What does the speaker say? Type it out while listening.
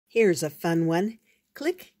Here's a fun one.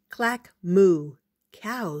 Click, clack, moo.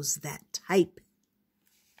 Cows that type.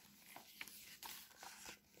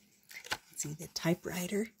 See the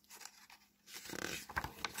typewriter?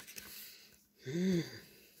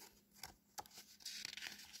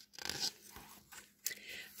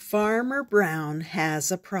 Farmer Brown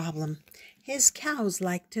has a problem. His cows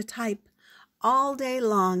like to type. All day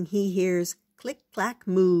long he hears click, clack,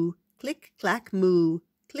 moo, click, clack, moo,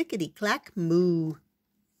 clickety, clack, moo.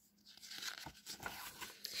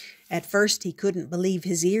 At first he couldn't believe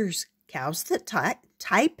his ears. Cows that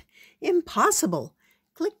type? Impossible.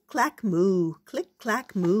 Click, clack, moo, click,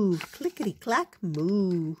 clack, moo, clickety, clack,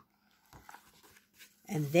 moo.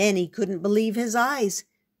 And then he couldn't believe his eyes.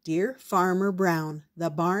 Dear Farmer Brown, the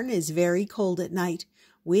barn is very cold at night.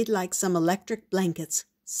 We'd like some electric blankets.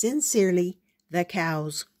 Sincerely, the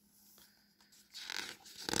cows.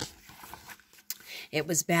 It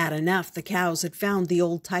was bad enough the cows had found the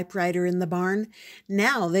old typewriter in the barn.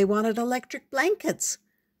 Now they wanted electric blankets.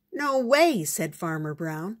 No way, said Farmer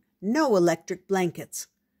Brown. No electric blankets.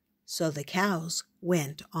 So the cows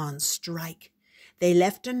went on strike. They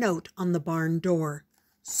left a note on the barn door.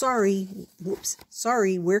 Sorry,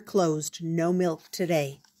 we're closed. No milk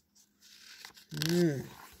today.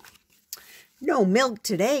 No milk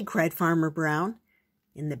today, cried Farmer Brown.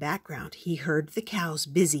 In the background, he heard the cows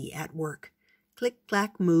busy at work. Click,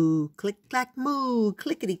 clack, moo, click, clack, moo,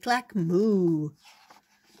 clickety, clack, moo.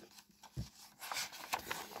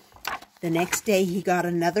 The next day he got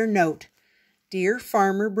another note. Dear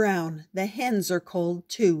Farmer Brown, the hens are cold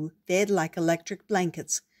too. They'd like electric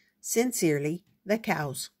blankets. Sincerely, the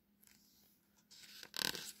cows.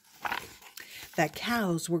 The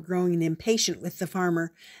cows were growing impatient with the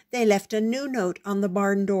farmer. They left a new note on the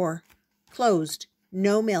barn door. Closed.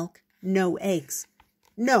 No milk, no eggs.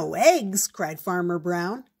 No eggs, cried Farmer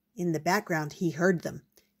Brown. In the background he heard them.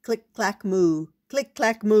 Click, clack, moo, click,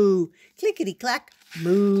 clack, moo, clickety, clack,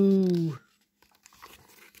 moo.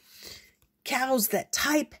 Cows that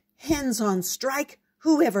type, hens on strike.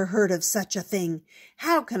 Who ever heard of such a thing?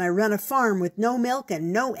 How can I run a farm with no milk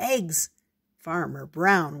and no eggs? Farmer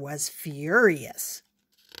Brown was furious.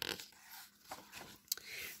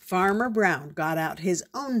 Farmer Brown got out his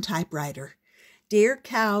own typewriter. Dear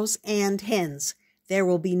cows and hens, there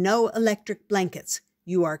will be no electric blankets.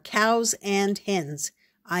 You are cows and hens.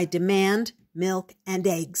 I demand milk and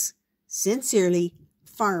eggs. Sincerely,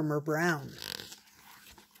 Farmer Brown.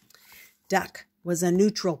 Duck was a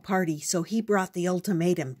neutral party, so he brought the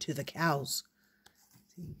ultimatum to the cows.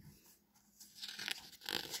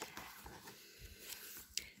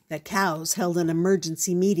 The cows held an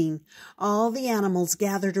emergency meeting. All the animals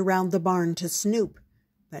gathered around the barn to snoop,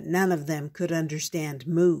 but none of them could understand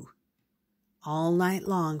moo. All night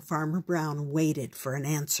long, Farmer Brown waited for an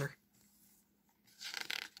answer.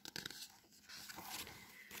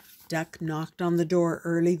 Duck knocked on the door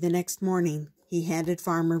early the next morning. He handed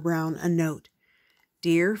Farmer Brown a note.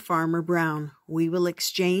 Dear Farmer Brown, we will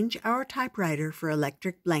exchange our typewriter for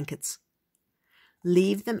electric blankets.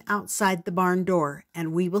 Leave them outside the barn door,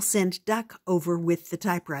 and we will send Duck over with the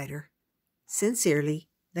typewriter. Sincerely,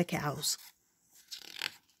 the cows.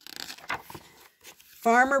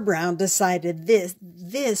 Farmer Brown decided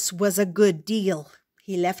this was a good deal.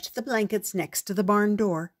 He left the blankets next to the barn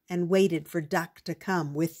door and waited for Duck to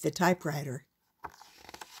come with the typewriter.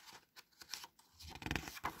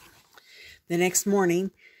 The next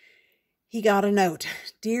morning, he got a note.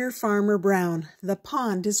 Dear Farmer Brown, the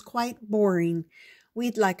pond is quite boring.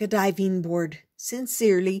 We'd like a diving board.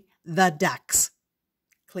 Sincerely, the ducks.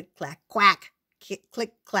 Click, clack, quack.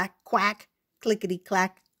 Click, clack, quack. Clickety,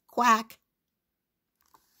 clack, quack.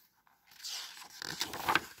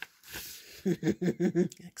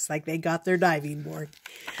 Looks like they got their diving board.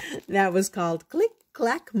 That was called Click,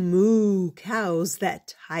 Clack, Moo, Cows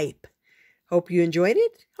That Type. Hope you enjoyed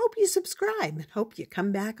it. Hope you subscribe. And hope you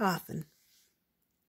come back often.